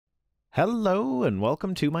Hello and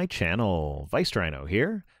welcome to my channel. Rhino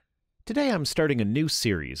here. Today I'm starting a new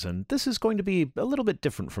series, and this is going to be a little bit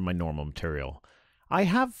different from my normal material. I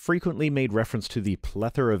have frequently made reference to the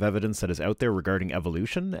plethora of evidence that is out there regarding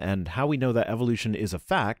evolution, and how we know that evolution is a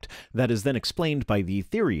fact that is then explained by the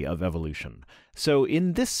theory of evolution. So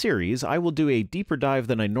in this series, I will do a deeper dive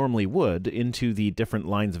than I normally would into the different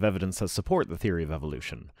lines of evidence that support the theory of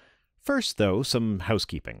evolution. First, though, some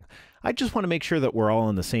housekeeping. I just want to make sure that we're all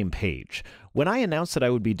on the same page. When I announced that I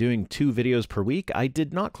would be doing 2 videos per week, I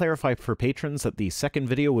did not clarify for patrons that the second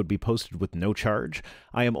video would be posted with no charge.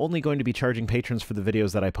 I am only going to be charging patrons for the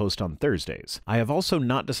videos that I post on Thursdays. I have also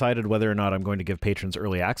not decided whether or not I'm going to give patrons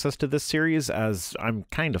early access to this series, as I'm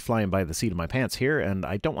kind of flying by the seat of my pants here, and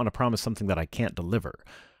I don't want to promise something that I can't deliver.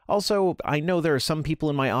 Also, I know there are some people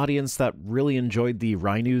in my audience that really enjoyed the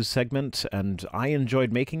Rhino segment, and I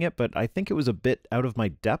enjoyed making it, but I think it was a bit out of my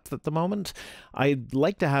depth at the moment. I'd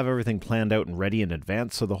like to have everything planned out and ready in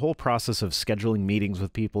advance, so the whole process of scheduling meetings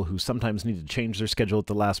with people who sometimes need to change their schedule at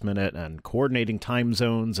the last minute, and coordinating time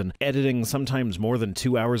zones, and editing sometimes more than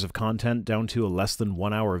 2 hours of content down to a less than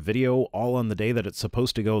 1 hour video, all on the day that it's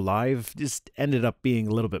supposed to go live, just ended up being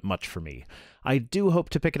a little bit much for me. I do hope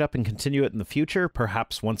to pick it up and continue it in the future,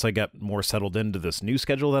 perhaps once I get more settled into this new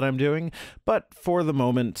schedule that I'm doing, but for the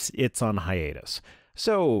moment, it's on hiatus.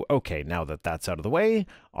 So, okay, now that that's out of the way,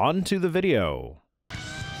 on to the video.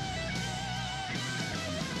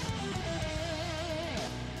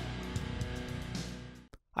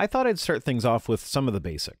 I thought I'd start things off with some of the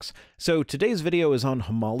basics. So today's video is on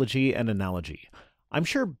homology and analogy. I'm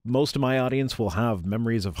sure most of my audience will have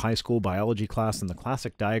memories of high school biology class and the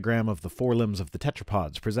classic diagram of the forelimbs of the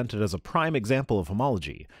tetrapods presented as a prime example of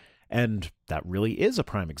homology. And that really is a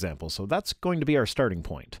prime example, so that's going to be our starting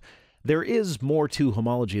point. There is more to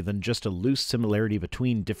homology than just a loose similarity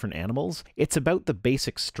between different animals. It's about the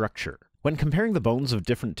basic structure. When comparing the bones of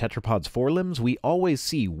different tetrapods' forelimbs, we always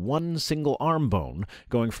see one single arm bone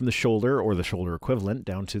going from the shoulder or the shoulder equivalent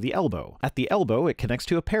down to the elbow. At the elbow, it connects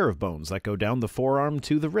to a pair of bones that go down the forearm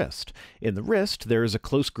to the wrist. In the wrist, there is a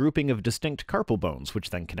close grouping of distinct carpal bones,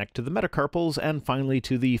 which then connect to the metacarpals and finally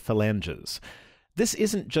to the phalanges. This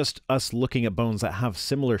isn't just us looking at bones that have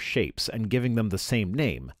similar shapes and giving them the same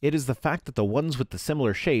name. It is the fact that the ones with the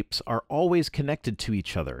similar shapes are always connected to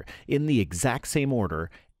each other in the exact same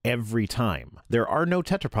order every time. There are no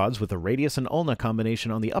tetrapods with a radius and ulna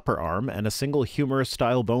combination on the upper arm and a single humerus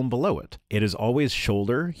style bone below it. It is always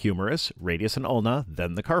shoulder, humerus, radius and ulna,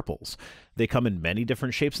 then the carpals. They come in many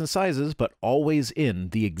different shapes and sizes, but always in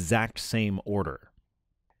the exact same order.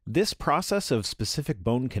 This process of specific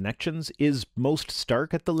bone connections is most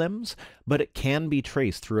stark at the limbs, but it can be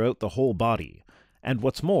traced throughout the whole body. And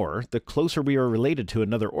what's more, the closer we are related to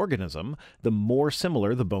another organism, the more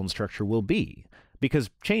similar the bone structure will be.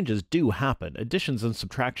 Because changes do happen, additions and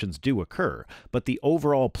subtractions do occur, but the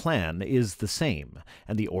overall plan is the same,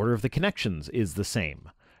 and the order of the connections is the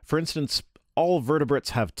same. For instance, all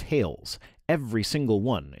vertebrates have tails. Every single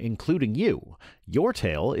one, including you. Your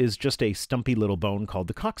tail is just a stumpy little bone called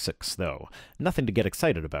the coccyx, though. Nothing to get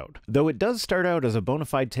excited about. Though it does start out as a bona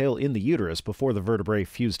fide tail in the uterus before the vertebrae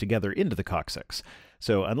fuse together into the coccyx.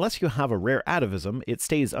 So unless you have a rare atavism, it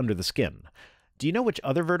stays under the skin. Do you know which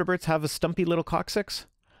other vertebrates have a stumpy little coccyx?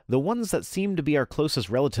 The ones that seem to be our closest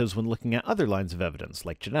relatives when looking at other lines of evidence,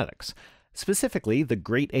 like genetics. Specifically, the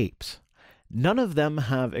great apes. None of them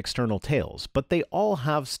have external tails, but they all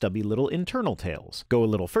have stubby little internal tails. Go a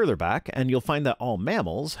little further back, and you'll find that all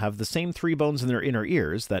mammals have the same 3 bones in their inner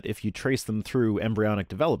ears that if you trace them through embryonic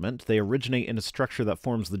development, they originate in a structure that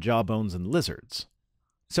forms the jaw bones in lizards.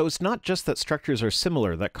 So it's not just that structures are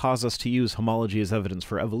similar that cause us to use homology as evidence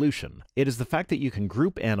for evolution. It is the fact that you can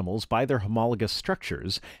group animals by their homologous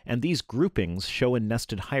structures, and these groupings show a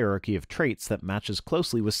nested hierarchy of traits that matches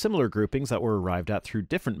closely with similar groupings that were arrived at through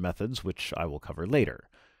different methods, which I will cover later.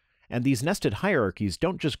 And these nested hierarchies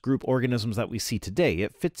don't just group organisms that we see today,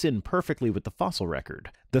 it fits in perfectly with the fossil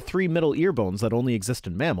record. The 3 middle ear bones that only exist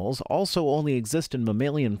in mammals also only exist in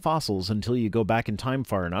mammalian fossils until you go back in time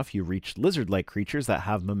far enough you reach lizard-like creatures that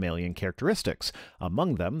have mammalian characteristics,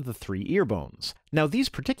 among them the 3 ear bones. Now these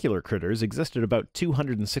particular critters existed about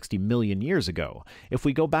 260 million years ago. If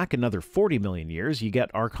we go back another 40 million years, you get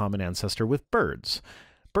our common ancestor with birds.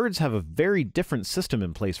 Birds have a very different system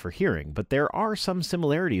in place for hearing, but there are some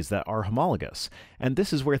similarities that are homologous. And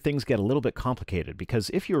this is where things get a little bit complicated, because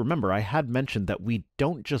if you remember, I had mentioned that we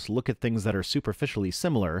don't just look at things that are superficially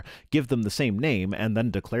similar, give them the same name, and then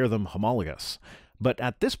declare them homologous. But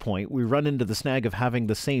at this point, we run into the snag of having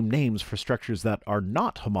the same names for structures that are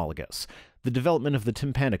not homologous. The development of the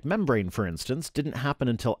tympanic membrane, for instance, didn't happen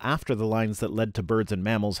until after the lines that led to birds and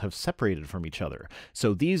mammals have separated from each other.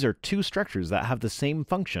 So these are two structures that have the same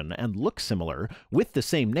function and look similar with the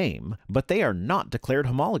same name, but they are not declared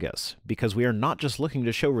homologous, because we are not just looking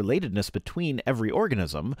to show relatedness between every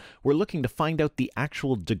organism, we're looking to find out the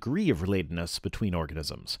actual degree of relatedness between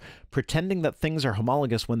organisms. Pretending that things are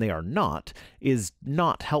homologous when they are not is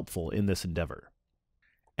not helpful in this endeavor.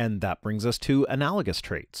 And that brings us to analogous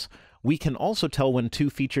traits. We can also tell when two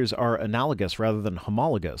features are analogous rather than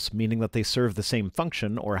homologous, meaning that they serve the same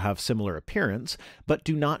function or have similar appearance, but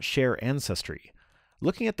do not share ancestry.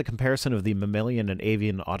 Looking at the comparison of the mammalian and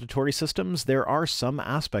avian auditory systems, there are some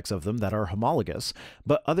aspects of them that are homologous,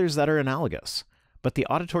 but others that are analogous. But the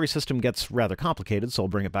auditory system gets rather complicated, so I'll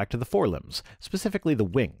bring it back to the forelimbs, specifically the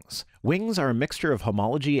wings. Wings are a mixture of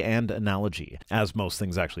homology and analogy, as most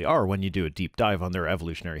things actually are when you do a deep dive on their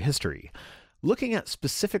evolutionary history. Looking at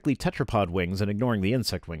specifically tetrapod wings and ignoring the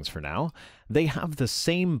insect wings for now, they have the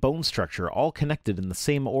same bone structure all connected in the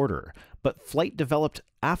same order, but flight developed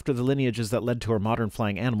after the lineages that led to our modern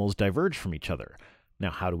flying animals diverged from each other.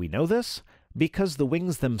 Now, how do we know this? Because the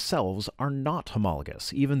wings themselves are not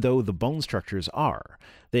homologous, even though the bone structures are.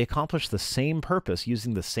 They accomplish the same purpose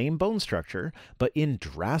using the same bone structure, but in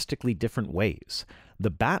drastically different ways. The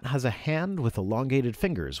bat has a hand with elongated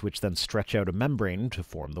fingers, which then stretch out a membrane to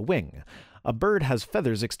form the wing. A bird has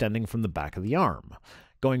feathers extending from the back of the arm.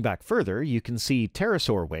 Going back further, you can see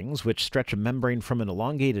pterosaur wings, which stretch a membrane from an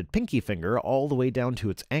elongated pinky finger all the way down to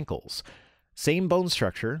its ankles. Same bone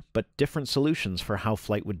structure, but different solutions for how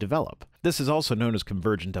flight would develop. This is also known as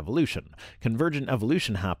convergent evolution. Convergent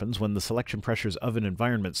evolution happens when the selection pressures of an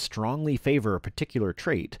environment strongly favor a particular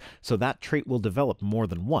trait, so that trait will develop more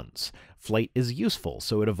than once. Flight is useful,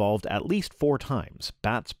 so it evolved at least 4 times: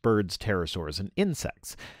 bats, birds, pterosaurs, and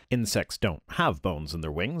insects. Insects don't have bones in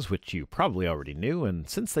their wings, which you probably already knew, and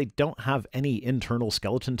since they don't have any internal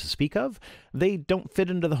skeleton to speak of, they don't fit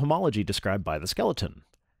into the homology described by the skeleton.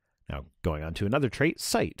 Now, going on to another trait,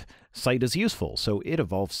 sight. Sight is useful, so it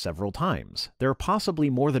evolved several times. There are possibly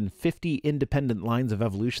more than 50 independent lines of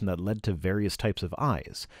evolution that led to various types of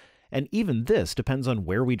eyes. And even this depends on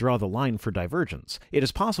where we draw the line for divergence. It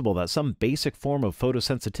is possible that some basic form of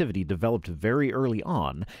photosensitivity developed very early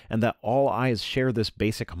on, and that all eyes share this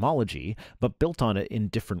basic homology, but built on it in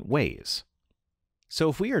different ways. So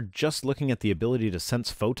if we are just looking at the ability to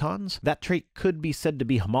sense photons, that trait could be said to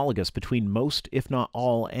be homologous between most, if not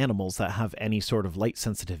all, animals that have any sort of light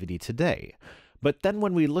sensitivity today. But then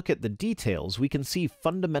when we look at the details, we can see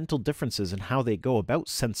fundamental differences in how they go about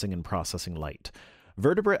sensing and processing light.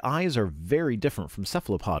 Vertebrate eyes are very different from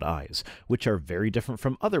cephalopod eyes, which are very different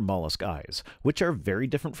from other mollusk eyes, which are very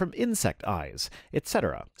different from insect eyes,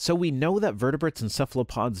 etc. So we know that vertebrates and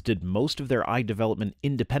cephalopods did most of their eye development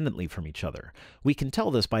independently from each other. We can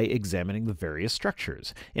tell this by examining the various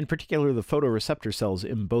structures. In particular, the photoreceptor cells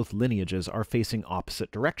in both lineages are facing opposite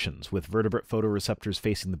directions, with vertebrate photoreceptors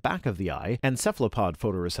facing the back of the eye and cephalopod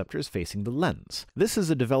photoreceptors facing the lens. This is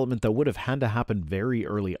a development that would have had to happen very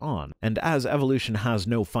early on, and as evolution has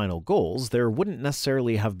no final goals, there wouldn't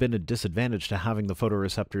necessarily have been a disadvantage to having the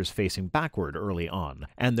photoreceptors facing backward early on,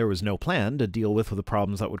 and there was no plan to deal with the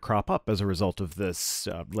problems that would crop up as a result of this,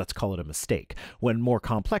 let's call it a mistake, when more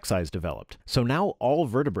complex eyes developed. So now all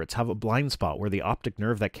vertebrates have a blind spot where the optic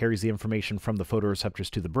nerve that carries the information from the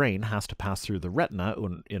photoreceptors to the brain has to pass through the retina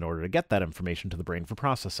in order to get that information to the brain for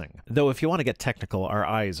processing. Though if you want to get technical, our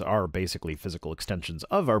eyes are basically physical extensions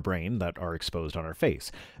of our brain that are exposed on our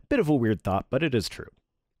face. Bit of a weird thought, but it is true.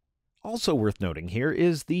 Also worth noting here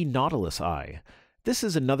is the nautilus eye. This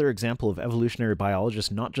is another example of evolutionary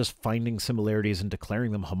biologists not just finding similarities and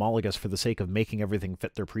declaring them homologous for the sake of making everything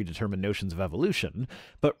fit their predetermined notions of evolution,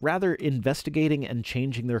 but rather investigating and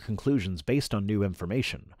changing their conclusions based on new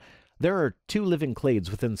information. There are 2 living clades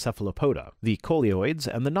within cephalopoda, the coleoids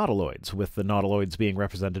and the nautiloids, with the nautiloids being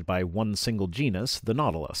represented by one single genus, the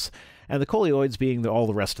nautilus, and the coleoids being all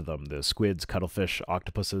the rest of them, the squids, cuttlefish,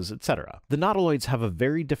 octopuses, etc. The nautiloids have a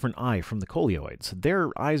very different eye from the coleoids. Their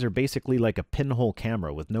eyes are basically like a pinhole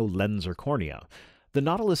camera with no lens or cornea. The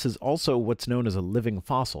nautilus is also what's known as a living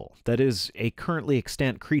fossil, that is, a currently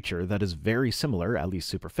extant creature that is very similar, at least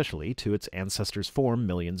superficially, to its ancestors' form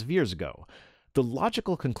millions of years ago. The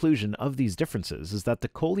logical conclusion of these differences is that the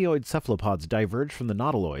coleoid cephalopods diverged from the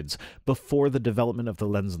nautiloids before the development of the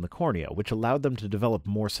lens and the cornea, which allowed them to develop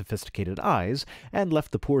more sophisticated eyes and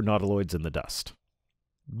left the poor nautiloids in the dust.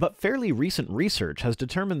 But fairly recent research has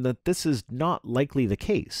determined that this is not likely the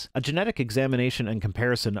case. A genetic examination and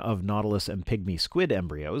comparison of nautilus and pygmy squid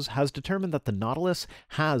embryos has determined that the nautilus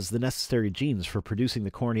has the necessary genes for producing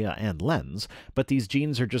the cornea and lens, but these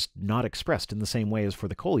genes are just not expressed in the same way as for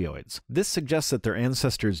the coleoids. This suggests that their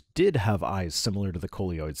ancestors did have eyes similar to the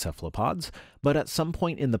coleoid cephalopods, but at some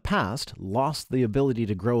point in the past lost the ability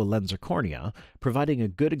to grow a lens or cornea, providing a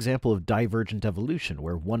good example of divergent evolution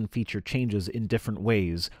where one feature changes in different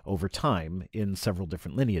ways over time in several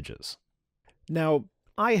different lineages. Now,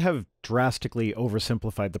 I have drastically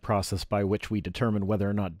oversimplified the process by which we determine whether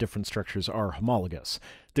or not different structures are homologous.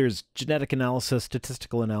 There's genetic analysis,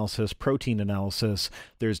 statistical analysis, protein analysis,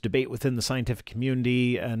 there's debate within the scientific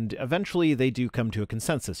community, and eventually they do come to a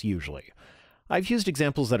consensus usually. I've used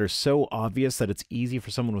examples that are so obvious that it's easy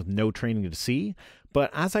for someone with no training to see, but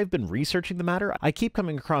as I've been researching the matter, I keep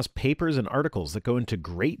coming across papers and articles that go into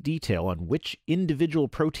great detail on which individual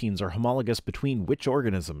proteins are homologous between which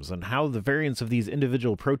organisms, and how the variants of these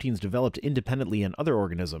individual proteins developed independently in other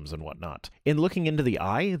organisms and whatnot. In looking into the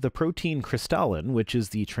eye, the protein crystallin, which is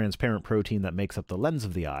the transparent protein that makes up the lens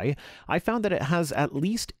of the eye, I found that it has at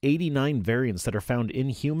least 89 variants that are found in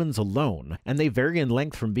humans alone, and they vary in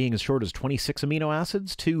length from being as short as 26 amino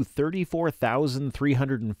acids to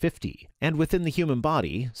 34,350. And within the human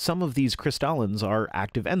body, some of these crystallins are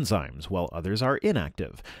active enzymes, while others are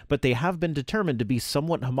inactive, but they have been determined to be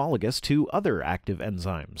somewhat homologous to other active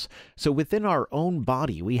enzymes. So within our own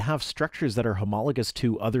body, we have structures that are homologous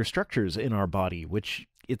to other structures in our body, which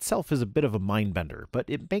itself is a bit of a mind-bender, but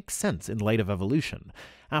it makes sense in light of evolution.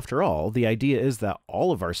 After all, the idea is that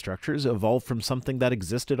all of our structures evolved from something that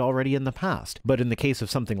existed already in the past, but in the case of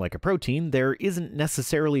something like a protein, there isn't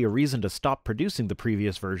necessarily a reason to stop producing the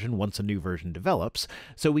previous version once a new version develops,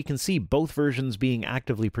 so we can see both versions being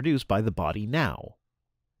actively produced by the body now.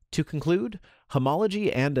 To conclude,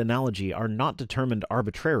 homology and analogy are not determined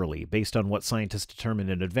arbitrarily based on what scientists determined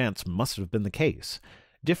in advance must have been the case.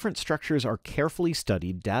 Different structures are carefully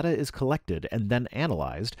studied, data is collected and then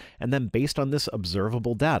analyzed, and then based on this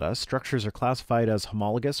observable data, structures are classified as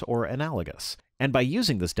homologous or analogous. And by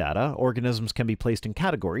using this data, organisms can be placed in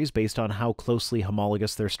categories based on how closely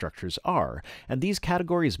homologous their structures are, and these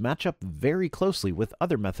categories match up very closely with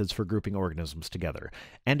other methods for grouping organisms together,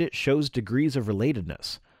 and it shows degrees of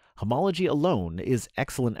relatedness. Homology alone is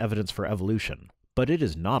excellent evidence for evolution, but it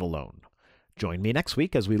is not alone. Join me next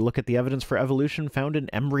week as we look at the evidence for evolution found in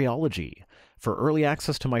embryology. For early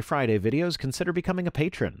access to my Friday videos, consider becoming a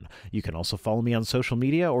patron. You can also follow me on social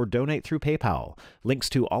media or donate through PayPal. Links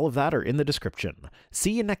to all of that are in the description.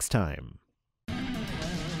 See you next time!